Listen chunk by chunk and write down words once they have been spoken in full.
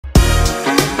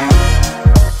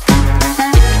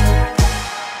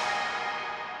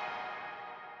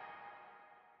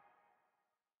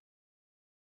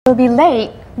We'll be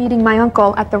late meeting my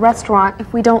uncle at the restaurant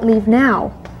if we don't leave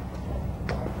now.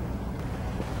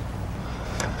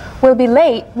 We'll be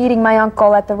late meeting my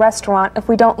uncle at the restaurant if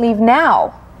we don't leave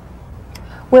now.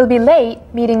 We'll be late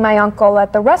meeting my uncle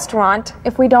at the restaurant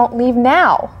if we don't leave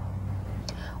now.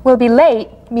 We'll be late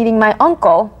meeting my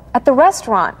uncle at the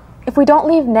restaurant if we don't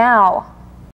leave now.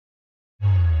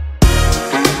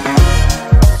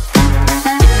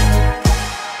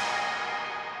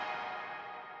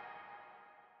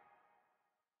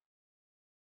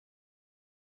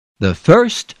 The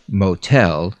first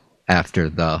motel after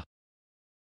the.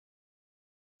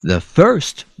 The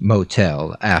first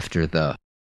motel after the.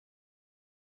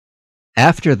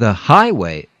 After the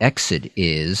highway exit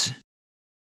is.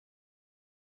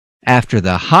 After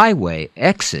the highway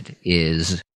exit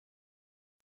is.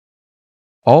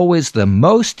 Always the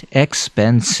most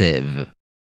expensive.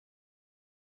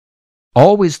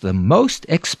 Always the most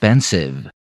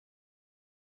expensive.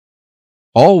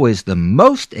 Always the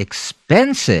most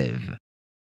expensive.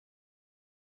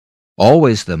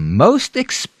 Always the most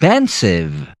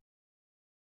expensive.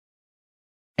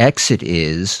 Exit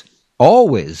is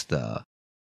always the.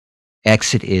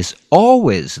 Exit is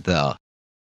always the.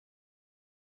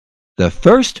 The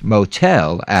first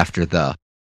motel after the.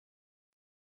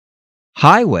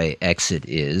 Highway exit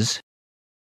is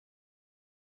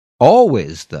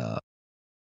always the.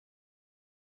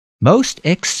 Most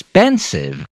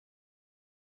expensive.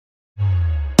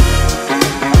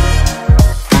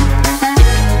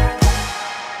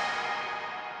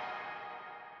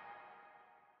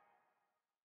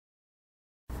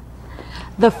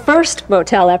 The first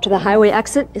motel after the highway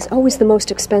exit is always the most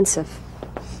expensive.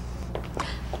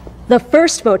 The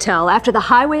first motel after the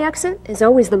highway exit is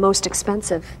always the most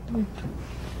expensive.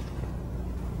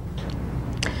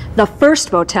 The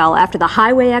first motel after the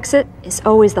highway exit is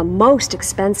always the most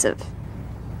expensive.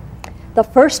 The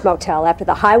first motel after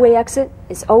the highway exit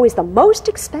is always the most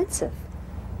expensive.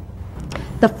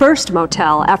 The first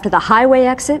motel after the highway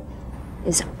exit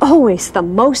is always the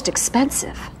most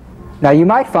expensive. Now you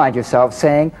might find yourself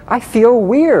saying, I feel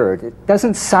weird. It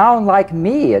doesn't sound like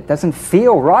me. It doesn't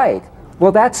feel right.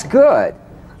 Well, that's good.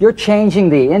 You're changing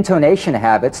the intonation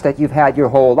habits that you've had your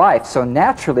whole life, so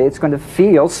naturally it's going to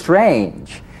feel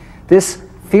strange. This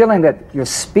feeling that your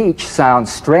speech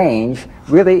sounds strange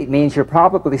really means you're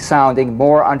probably sounding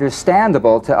more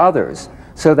understandable to others.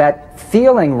 So that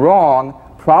feeling wrong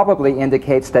probably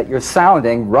indicates that you're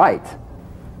sounding right.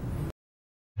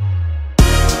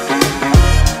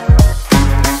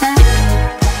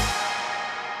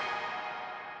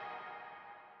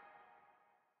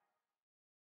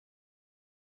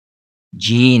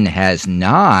 Jean has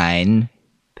 9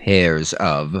 pairs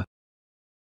of.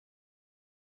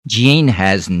 Jean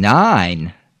has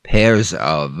 9 pairs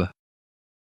of.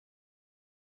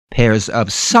 Pairs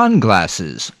of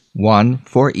sunglasses, 1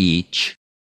 for each.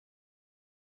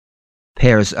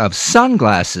 Pairs of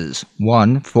sunglasses,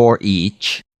 1 for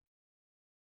each.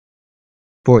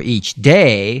 For each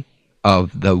day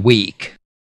of the week.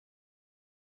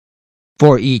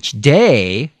 For each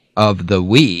day of the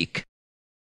week.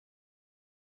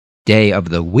 Day of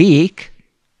the week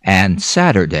and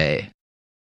Saturday.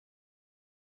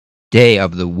 Day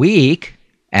of the week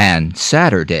and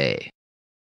Saturday.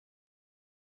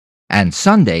 And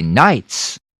Sunday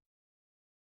nights.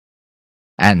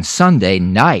 And Sunday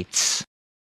nights.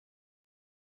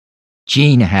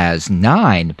 Jean has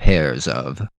 9 pairs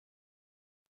of.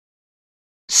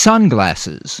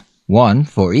 Sunglasses, 1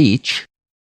 for each.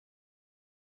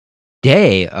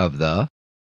 Day of the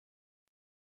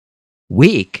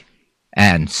week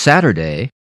and Saturday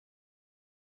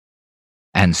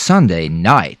and Sunday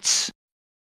nights.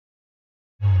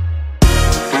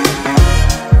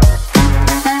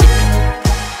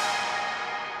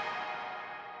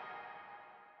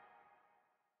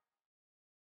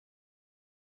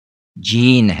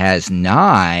 Jean has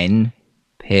 9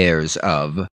 pairs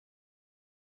of.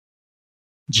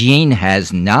 Jean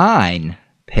has 9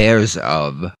 pairs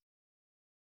of.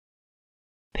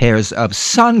 Pairs of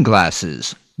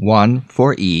sunglasses, 1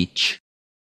 for each.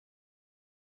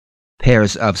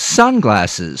 Pairs of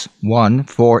sunglasses, 1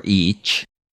 for each.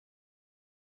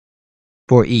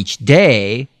 For each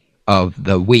day of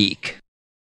the week.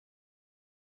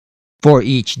 For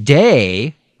each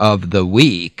day of the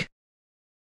week.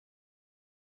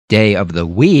 Day of the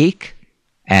week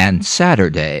and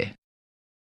Saturday.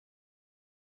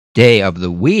 Day of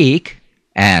the week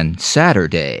and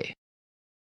Saturday.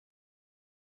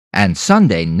 And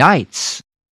Sunday nights.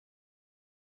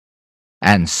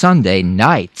 And Sunday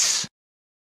nights.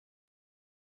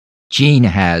 Jean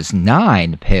has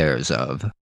 9 pairs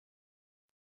of.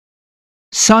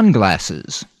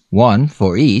 Sunglasses, one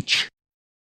for each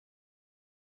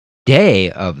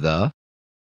day of the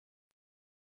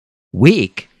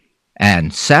week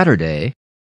and Saturday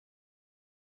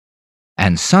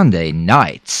and Sunday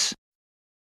nights.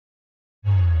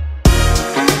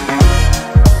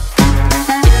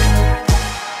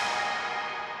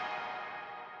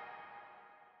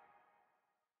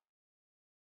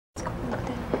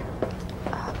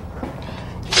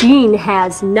 Jean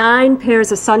has 9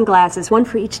 pairs of sunglasses, one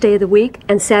for each day of the week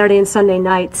and Saturday and Sunday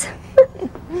nights.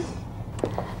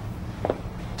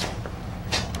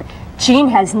 Jean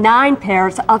has 9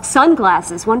 pairs of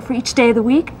sunglasses, one for each day of the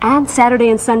week and Saturday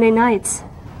and Sunday nights.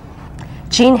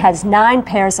 Jean has 9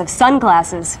 pairs of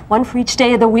sunglasses, one for each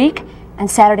day of the week and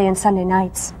Saturday and Sunday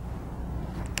nights.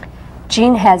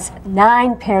 Jean has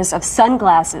 9 pairs of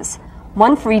sunglasses,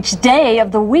 one for each day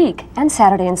of the week and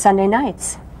Saturday and Sunday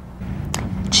nights.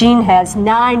 Jean has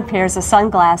 9 pairs of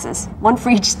sunglasses, one for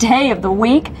each day of the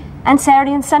week and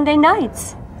Saturday and Sunday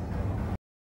nights.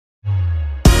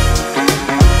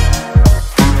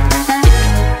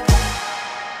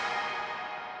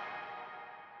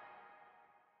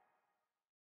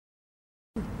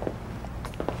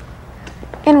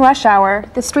 In rush hour,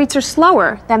 the streets are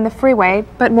slower than the freeway,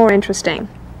 but more interesting.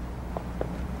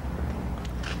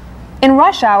 In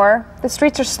rush hour, the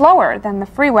streets are slower than the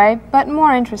freeway, but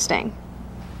more interesting.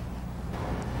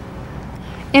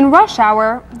 In rush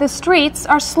hour, the streets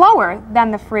are slower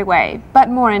than the freeway, but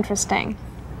more interesting.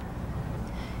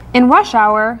 In rush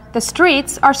hour, the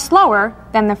streets are slower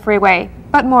than the freeway,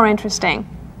 but more interesting.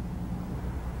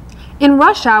 In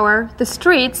rush hour, the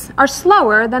streets are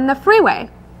slower than the freeway,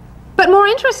 but more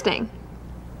interesting.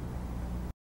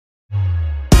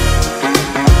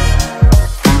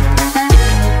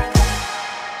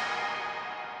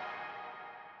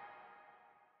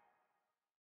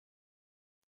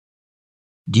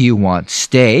 Do you want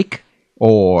steak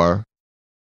or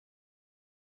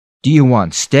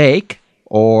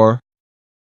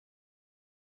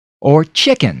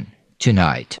chicken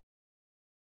tonight?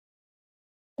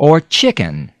 Or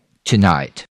chicken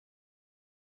tonight?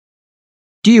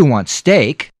 Do you want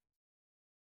steak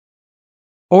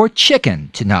or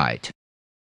chicken tonight?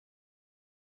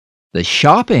 The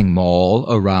shopping mall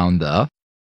around the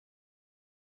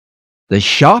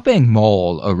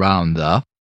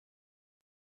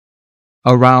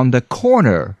around the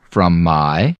corner from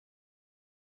my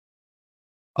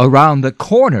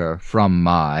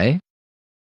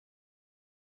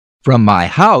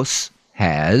house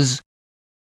has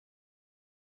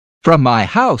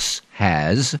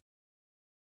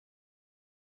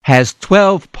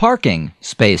 12 parking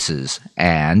spaces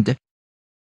and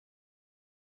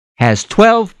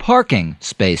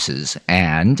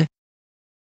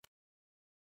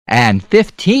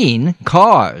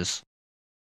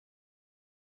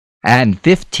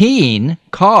 15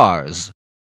 cars.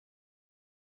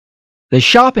 The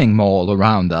shopping mall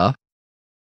around the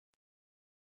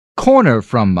corner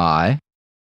from my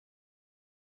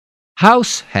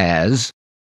house has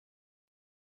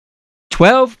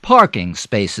 12 parking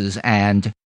spaces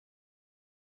and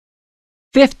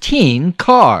 15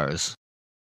 cars.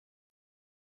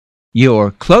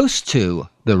 You're close to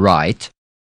the right.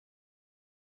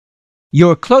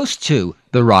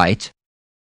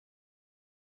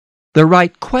 The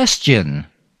right question,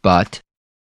 but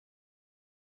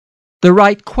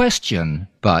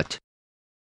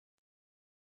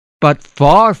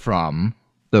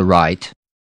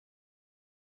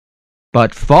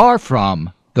far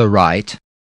from the right.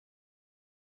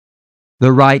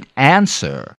 The right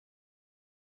answer.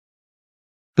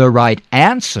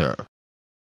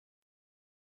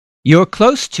 You're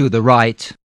close to the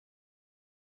right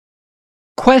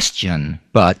question,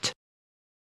 but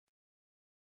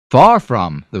far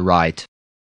from the right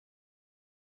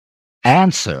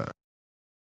answer.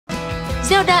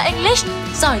 ZELDA English,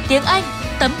 giỏi tiếng Anh,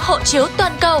 tấm hộ chiếu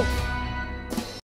toàn cầu.